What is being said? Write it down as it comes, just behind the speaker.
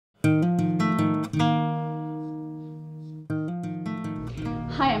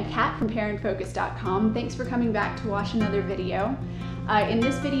Hi, I'm Kat from ParentFocus.com. Thanks for coming back to watch another video. In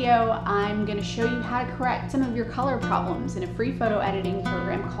this video, I'm going to show you how to correct some of your color problems in a free photo editing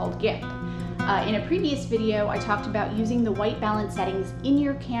program called GIMP. In a previous video, I talked about using the white balance settings in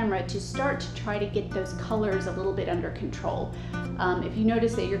your camera to start to try to get those colors a little bit under control. If you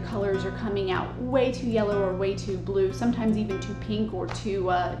notice that your colors are coming out way too yellow or way too blue, sometimes even too pink or too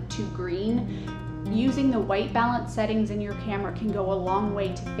green, using the white balance settings in your camera can go a long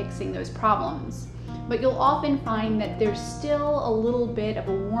way to fixing those problems. But you'll often find that there's still a little bit of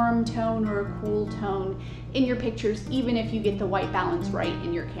a warm tone or a cool tone in your pictures, even if you get the white balance right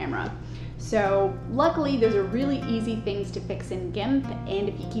in your camera. So luckily, those are really easy things to fix in GIMP, and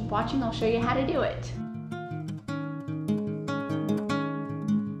if you keep watching, I'll show you how to do it.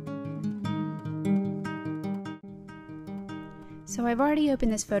 So I've already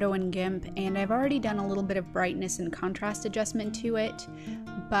opened this photo in GIMP, and I've already done a little bit of brightness and contrast adjustment to it,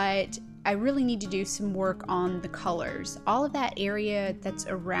 but I really need to do some work on the colors. All of that area that's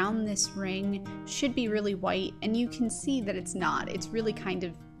around this ring should be really white, and you can see that it's not. It's really kind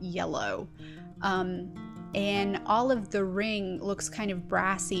of yellow. And all of the ring looks kind of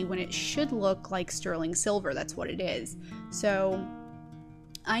brassy when it should look like sterling silver. That's what it is. So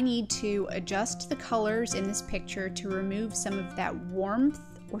I need to adjust the colors in this picture to remove some of that warmth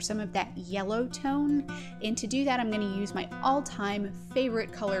or some of that yellow tone. And to do that, I'm going to use my all-time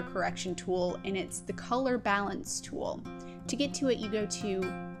favorite color correction tool, and it's the color balance tool. To get to it, you go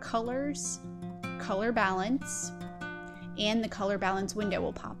to Colors, Color Balance, and the color balance window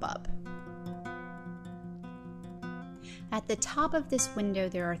will pop up. At the top of this window,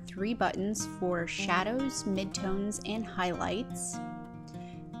 there are 3 buttons for shadows, midtones, and highlights.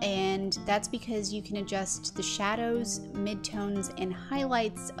 And that's because you can adjust the shadows, midtones, and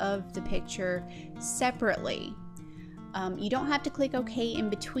highlights of the picture separately. You don't have to click OK in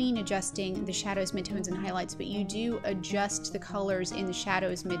between adjusting the shadows, midtones, and highlights, but you do adjust the colors in the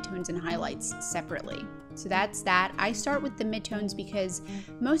shadows, midtones, and highlights separately. So that's that. I start with the midtones because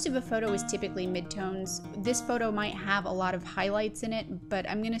most of a photo is typically midtones. This photo might have a lot of highlights in it, but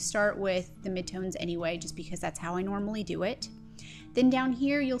I'm going to start with the midtones anyway, just because that's how I normally do it. Then down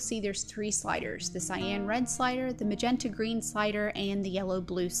here you'll see there's 3 sliders, the cyan red slider, the magenta green slider, and the yellow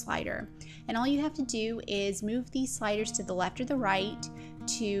blue slider. And all you have to do is move these sliders to the left or the right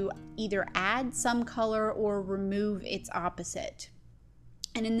to either add some color or remove its opposite.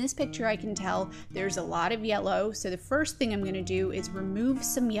 And in this picture I can tell there's a lot of yellow, so the first thing I'm going to do is remove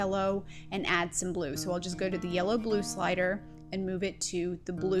some yellow and add some blue. So I'll just go to the yellow blue slider and move it to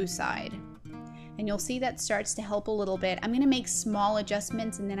the blue side. And you'll see that starts to help a little bit. I'm going to make small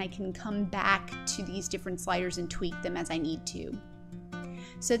adjustments and then I can come back to these different sliders and tweak them as I need to.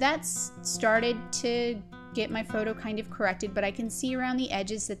 So that's started to get my photo kind of corrected, but I can see around the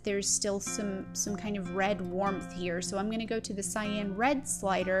edges that there's still some kind of red warmth here. So I'm going to go to the cyan red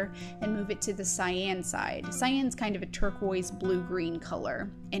slider and move it to the cyan side. Cyan's kind of a turquoise blue-green color,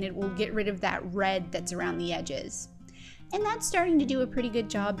 and it will get rid of that red that's around the edges. And that's starting to do a pretty good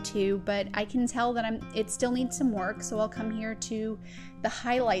job too, but I can tell that it still needs some work, so I'll come here to the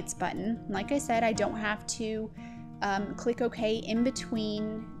highlights button. Like I said, I don't have to click OK in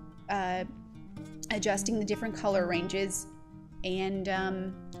between adjusting the different color ranges, and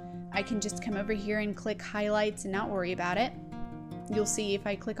I can just come over here and click highlights and not worry about it. You'll see if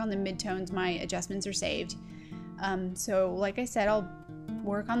I click on the midtones, my adjustments are saved. So like I said, I'll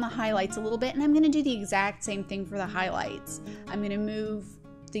work on the highlights a little bit, and I'm going to do the exact same thing for the highlights. I'm going to move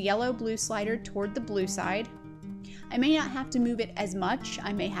the yellow blue slider toward the blue side. I may not have to move it as much,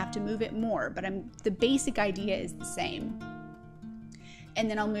 I may have to move it more, but the basic idea is the same. And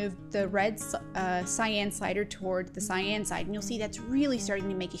then I'll move the red cyan slider toward the cyan side, and you'll see that's really starting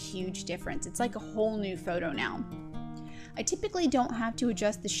to make a huge difference. It's like a whole new photo now. I typically don't have to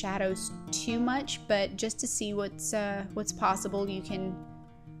adjust the shadows too much, but just to see what's possible, you can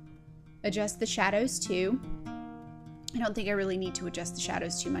adjust the shadows too. I don't think I really need to adjust the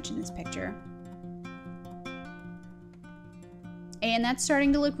shadows too much in this picture. And that's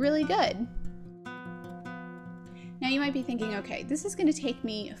starting to look really good. Now you might be thinking, okay, this is going to take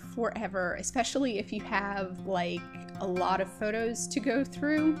me forever, especially if you have like a lot of photos to go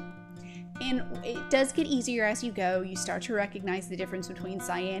through. And it does get easier as you go. You start to recognize the difference between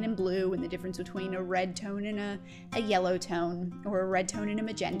cyan and blue, and the difference between a red tone and a yellow tone, or a red tone and a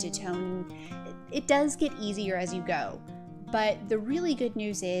magenta tone. It does get easier as you go. But the really good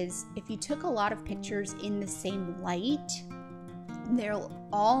news is, if you took a lot of pictures in the same light, they'll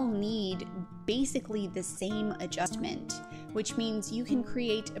all need basically the same adjustment. which means you can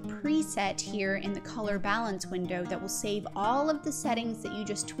create a preset here in the color balance window that will save all of the settings that you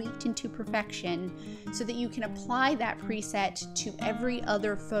just tweaked into perfection so that you can apply that preset to every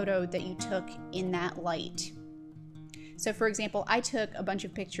other photo that you took in that light. So for example, I took a bunch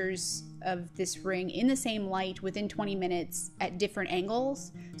of pictures of this ring in the same light within 20 minutes at different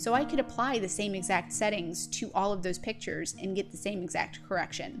angles, so I could apply the same exact settings to all of those pictures and get the same exact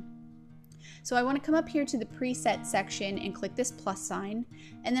correction. So I want to come up here to the preset section and click this plus sign,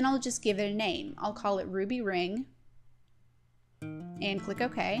 and then I'll just give it a name. I'll call it Ruby Ring and click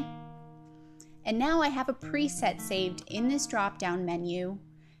OK. And now I have a preset saved in this drop-down menu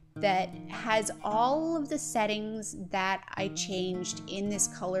that has all of the settings that I changed in this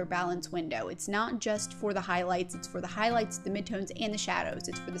color balance window. It's not just for the highlights, it's for the highlights, the midtones, and the shadows.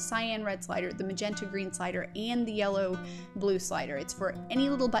 It's for the cyan red slider, the magenta green slider, and the yellow blue slider. It's for any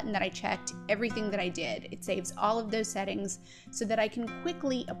little button that I checked, everything that I did. It saves all of those settings so that I can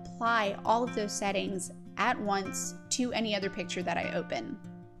quickly apply all of those settings at once to any other picture that I open.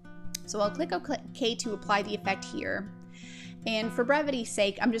 So I'll click OK to apply the effect here. And for brevity's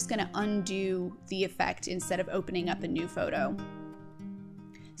sake, I'm just going to undo the effect instead of opening up a new photo.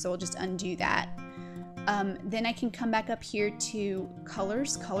 So we'll just undo that. Then I can come back up here to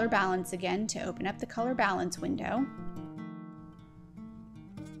Colors, Color Balance again to open up the Color Balance window.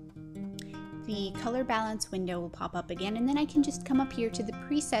 The Color Balance window will pop up again, and then I can just come up here to the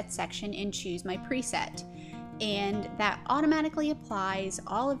Preset section and choose my preset. And that automatically applies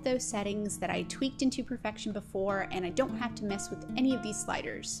all of those settings that I tweaked into perfection before, and I don't have to mess with any of these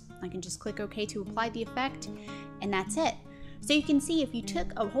sliders. I can just click OK to apply the effect, and that's it. So you can see if you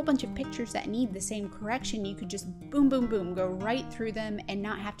took a whole bunch of pictures that need the same correction, you could just boom, boom, boom, go right through them and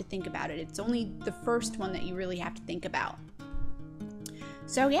not have to think about it. It's only the first one that you really have to think about.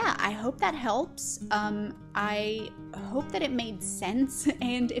 So yeah, I hope that helps. I hope that it made sense,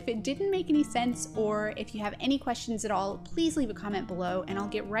 and if it didn't make any sense, or if you have any questions at all, please leave a comment below and I'll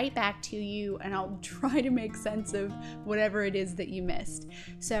get right back to you and I'll try to make sense of whatever it is that you missed.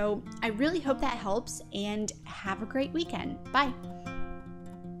 So I really hope that helps, and have a great weekend. Bye!